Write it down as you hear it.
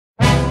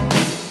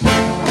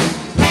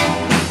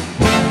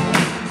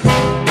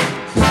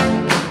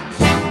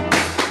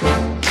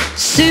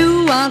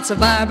wants a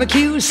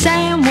barbecue,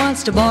 Sam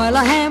wants to boil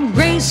a ham,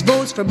 Grace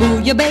votes for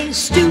bouillabaisse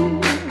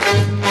stew.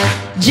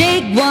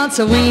 Jake wants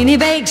a weenie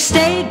baked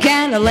steak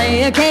and a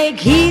layer cake,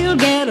 he'll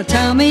get a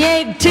tummy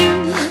ache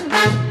too.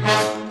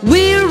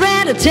 We'll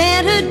rent a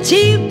tent, a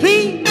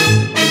teepee,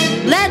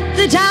 let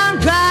the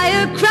town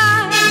crier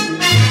cry.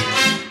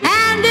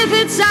 And if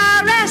it's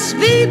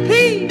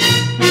RSVP,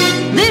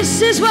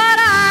 this is what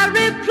I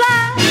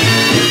reply.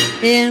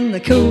 In the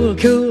cool,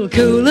 cool,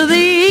 cool of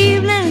the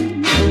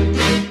evening,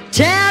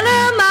 tell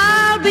him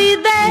I'll be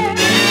there.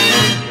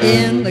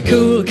 In the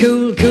cool,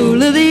 cool,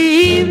 cool of the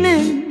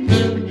evening,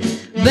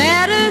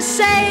 better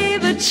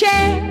save a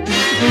chair.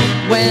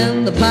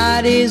 When the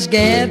party's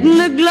getting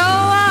a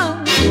glow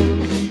on,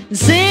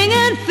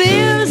 singing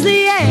fills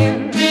the air.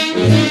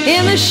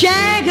 In the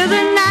shank of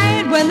the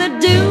night, when the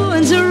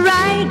doings are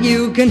right,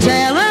 you can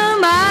tell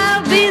him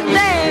I'll be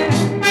there.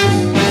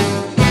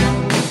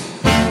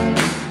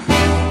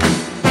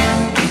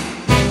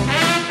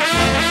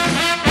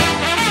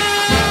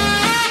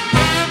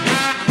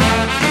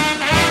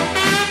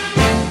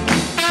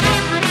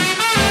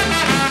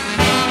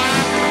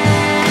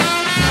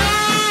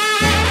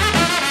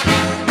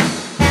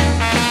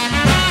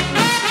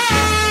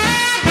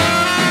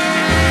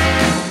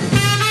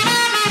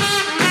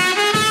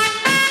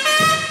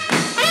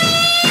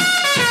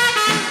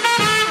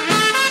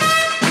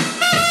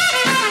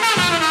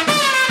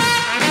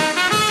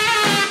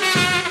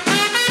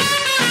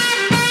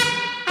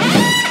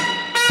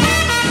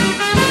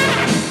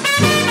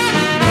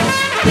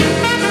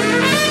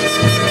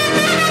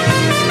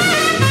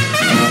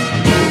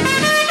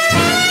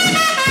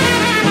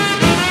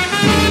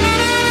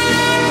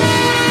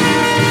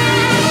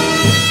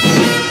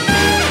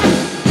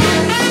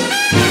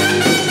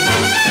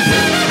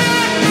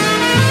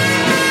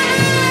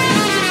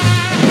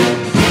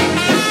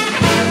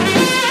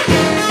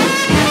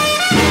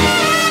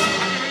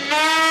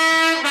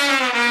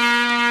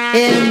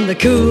 In the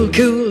cool,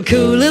 cool,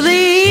 cool of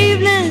the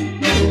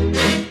evening,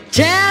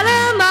 tell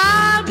him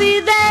I'll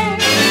be there.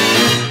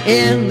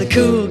 In the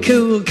cool,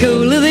 cool,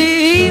 cool of the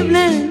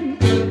evening,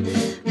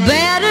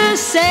 better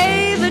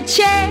save a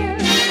chair.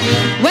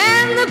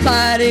 When the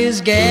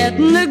party's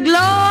getting a glow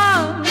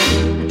on,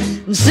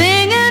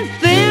 singing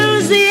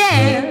fills the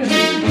air.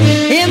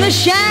 In the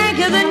shank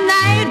of the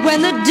night,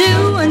 when the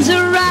doings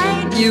are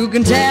right, you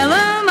can tell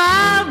him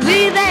I'll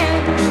be there.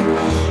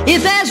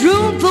 If there's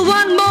room for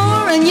one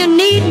more and you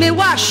need me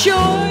wash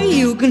shore,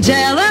 you can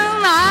tell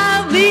him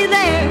I'll be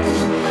there.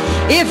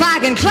 If I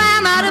can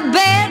climb out of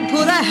bed,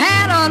 put a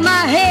hat on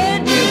my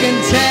head, you can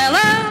tell